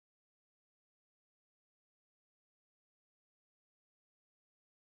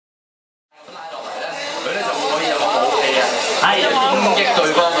拉落嚟咧，佢咧就會可以有個武器啊，係攻擊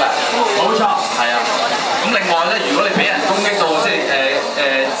對方嘅。冇錯，係啊。咁另外咧，如果你俾人攻擊到即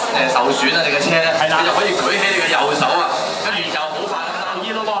係受損啊，你嘅車咧，你就可以舉起你嘅右手啊，跟住就好快咁留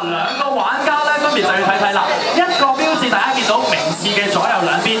意咯喎，兩個玩家咧分別就要睇睇啦。一個標誌大家見到名次嘅左右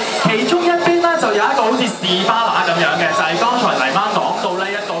兩邊，其中一邊咧就有一個好似士巴拿咁樣嘅，就係剛才黎媽講到呢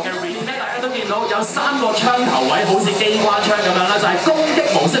一個嘅 relay，大家都見到有3個槍頭位，好似機關槍咁樣啦，就係攻擊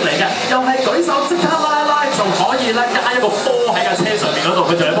模式嚟嘅，又係舉手即刻拉拉就可以咧加一個波喺架車上面嗰度，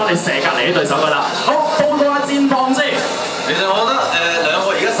佢就會幫你射隔離啲對手噶啦。好，報告下戰況先。其實我覺得兩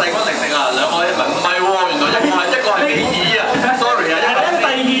個而家勢均力敵啊，兩個唔係喎，原來一個係比爾啊 ，sorry 啊，一個第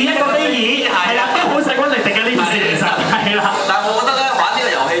二，一個比爾，係啦，都好勢均力敵嘅呢件事其實係啦。但係我覺得咧玩呢個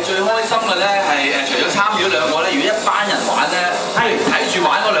遊戲最開心嘅咧係除咗參與咗兩個咧，如果一班人玩咧，係睇住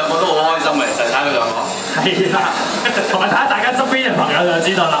玩嗰兩個都好開心嘅，就係睇佢兩個。係啦，同埋睇下大家側邊嘅朋友就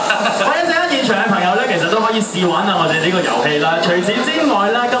知道啦。我一陣間現場嘅朋友咧，其實都可以試玩下我哋呢個遊戲啦。除此之外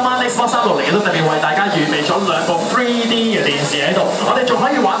咧，今晚 Xbox 360亦都特別為大家預備咗2部 3D 嘅電視喺度，我哋仲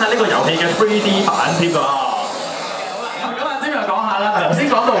可以玩下呢個遊戲嘅 3D 版添㗎。咁阿詹又講下啦，頭先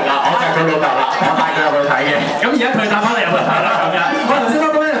講到嗱，我就係佢老豆啦，我帶佢入去睇嘅。咁而家佢帶翻嚟入去睇啦咁樣。我頭先啱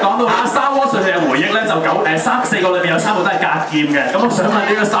啱咧講到Star Wars 嘅回憶咧，就4個裏邊有3個都係格劍嘅。咁我想問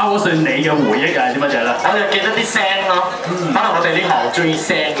呢個Star Wars你嘅回憶係啲乜嘢咧？我就記得啲聲咯，可能我哋呢行中意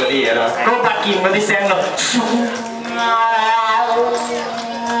聲嗰啲嘢啦。嗰個格劍嗰啲聲咯。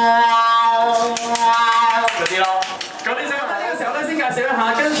嗰啲咯，嗰啲聲。呢個時候咧先介紹一下，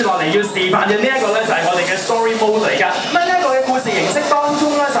跟住落嚟要示範嘅呢一個咧就係我哋嘅 story mode 嚟㗎。咁呢一個嘅故事形式當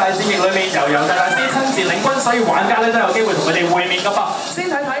中咧就係戰役裏面由大大師親自領軍，所以玩家咧都有機會同佢哋會面㗎噃。先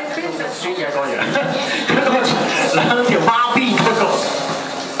睇睇邊隻豬嘅個樣，兩條孖辮嗰個。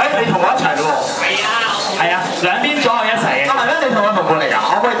你同我一齊咯喎。係啊，兩邊左右一齊嘅。係咩？你同我同伴嚟㗎？可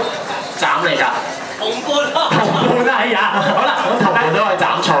唔可以斬你㗎？同伴咯。同伴啊，係啊。好啦，咁同伴都可以斬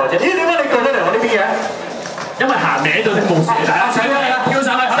錯啫。咦？點解你過咗嚟我呢邊嘅？因為行歪喺度啲冇事，大家上去啦，跳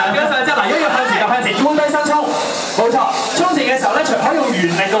上去，好啦，跳上去之後嗱，如果要向前就向前，轉低身衝，冇錯。衝前嘅時候咧，可以用原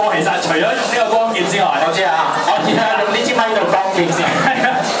力嘅喎，其實除咗用呢個光劍之外，我知啊，我而家用呢支咪做光劍先。係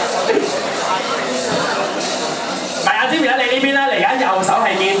啊。唔係阿詹，而家你呢邊咧，嚟緊右手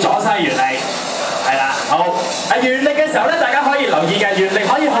係劍，左手係原力，係啦，好。原力嘅時候咧，大家可以留意嘅，原力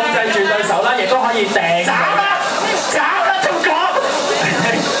可以控制住對手啦，亦都可以掟。斬啦！斬啦！仲講。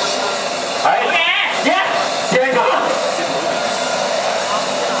係。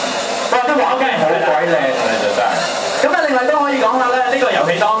都玩嘅，好鬼靚啊！你就真係。咁啊，另外都可以講下咧，呢個遊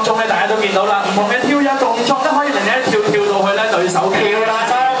戲當中咧，大家都見到啦，唔同嘅跳躍動作都可以令你一跳到去咧對手嘅。跳啦，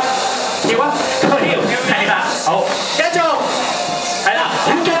跳啊！係啦，好，繼續。係啦，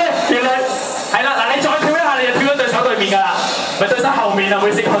跳嘅，跳嚟。係啦，嗱，你再跳一下，你就跳咗對手對面㗎啦，咪對手後面啊！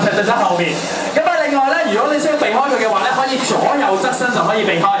每次我就對手後面。咁啊，另外咧，如果你需要避開佢嘅話咧，可以左右側身就可以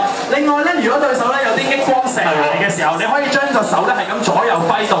避開。另外咧，如果對手咧有啲激光射嚟嘅時候，你可以將隻手咧係咁左右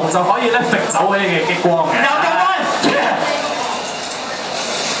揮動，就可以咧揈走嗰啲嘅激光嘅。有咁威！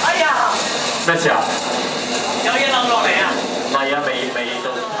哎呀！咩事啊？有嘢冧落嚟啊！唔係啊，未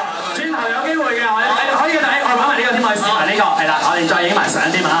到。轉頭有機會嘅，你可以嘅，我玩埋呢個添，我試埋呢個，係啦，我哋再影埋相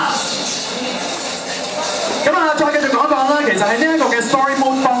添啊！咁啊，再繼續講一講啦。其實喺呢一個嘅 story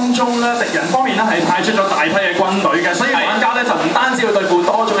mode 當中咧，敵人方面咧係派出咗大批嘅軍隊嘅，所以玩家咧就唔單止要對付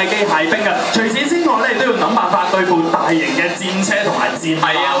多種嘅機械兵嘅，除此之外咧亦都要諗辦法對付大型嘅戰車同埋戰艦。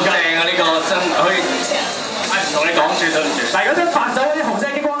係啊，好正啊！呢個真可以，唔同你講住對唔住。嗱，嗰張發走嗰啲紅色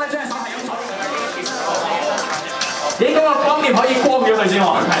激光咧，將手係咁左右嘅。咦，嗰個光劍可以光咗佢先喎，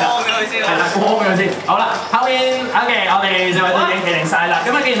係啦，光咗佢先，係啦，光咗佢先。好啦，後面 OK， 我哋就為都已經企定晒啦。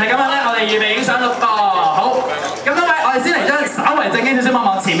咁啊，既然係咁樣咧，我哋預備影相咯噃。好，咁多位，我哋先嚟將稍為正經少少望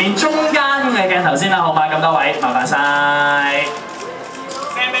望前面中間嘅鏡頭先啦，好嘛？咁多位，麻煩晒。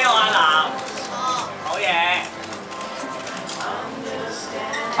聲俾我阿南。好嘢。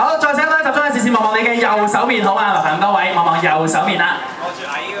好，再請大家集中嘅視線望望你嘅右手面，好嘛？麻煩咁多位，望望右手面啦。望住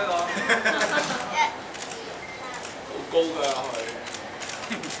矮嗰個。高㗎佢。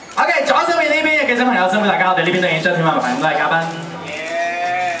OK， 左手邊呢邊嘅記者朋友，想唔想大家我哋呢邊都影張片啊？麻煩咁多位嘉賓。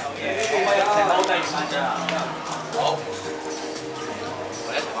嘢，好嘢。成兜低完啫。好。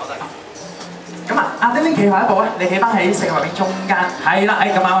我哋一齊跑低。咁啊，阿丁丁企下一步啊，你企翻喺四個邊中間。係啦，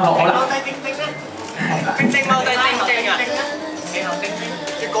咁啱好啦。踎低丁丁啊。係啦。丁丁踎低丁丁啊。企後丁丁，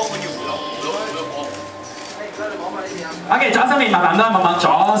啲光管要扶落我。你講埋呢邊啊。OK， 左手面麻煩都望望左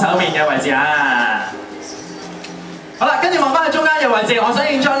手面嘅位置啊。好啦，跟住望翻去中間嘅位置，我想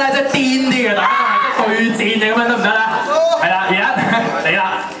影張咧即係癲啲嘅，大家係對戰嘅咁樣得唔得咧？係啦，而家嚟啦。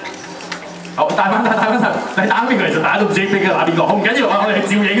好，帶翻頭，你打邊個其實大家都唔知邊個打邊個，好唔緊要，我哋照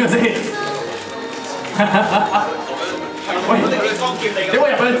影佢先。喂，點解入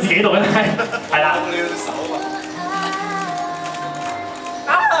咗自己度咧？係啦。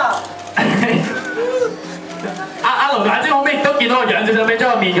阿盧眼睛可唔可以都見到個樣少少，俾將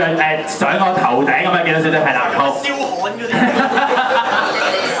個面具上個頭頂咁樣見到少少係啦，好。燒焊嗰啲。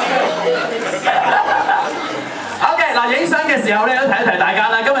OK， 嗱，影相嘅時候咧都提一提大家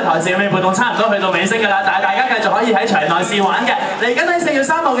啦，今日台視嘅活動差唔多去到尾聲㗎啦，但係大家繼續可以喺場內試玩嘅。嚟緊喺4月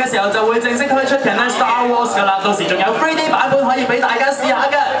3號嘅時候就會正式推出 Canon Star Wars 㗎啦，到時仲有 3D 版本可以俾大家試下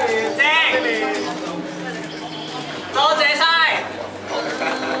嘅。正，多謝晒。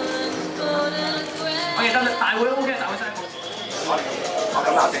我記得大會 OK， 大會真係冇。我咁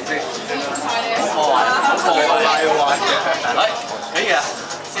打成先。破壞，來，可以啊，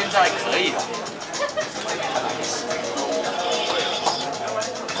現在可以。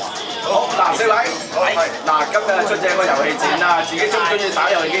好，嗱，4位，係，嗱，今日出正個遊戲展啦，自己中唔中意打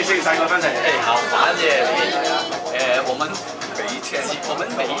遊戲機先？細個分成。好煩嘅，我們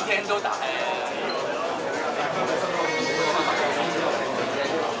每一天都打。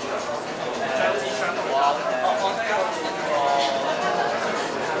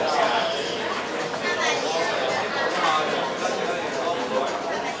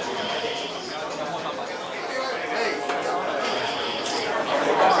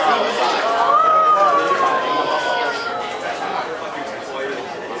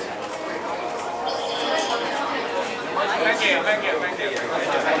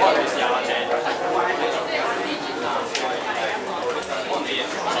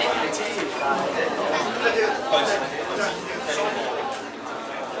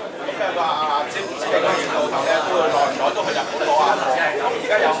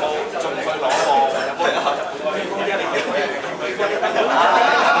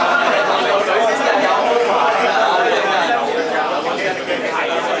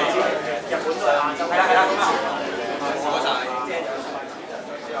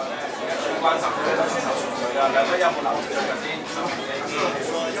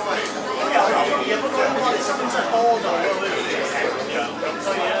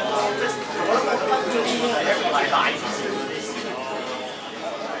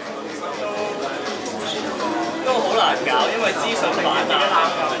都好難搞，因為資訊泛濫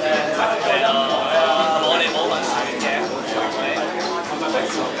係啊，我哋冇文傳嘅，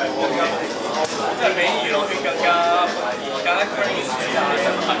即係比娛樂圈更加 crazy 啊！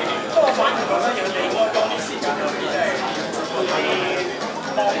不過反而覺得要你應該多啲時間去即係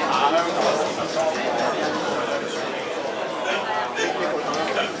幫下香港市民多啲。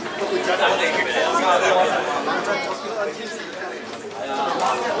我哋嘅係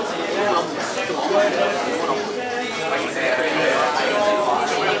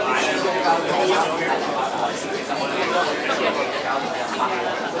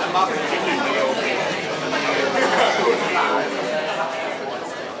啊。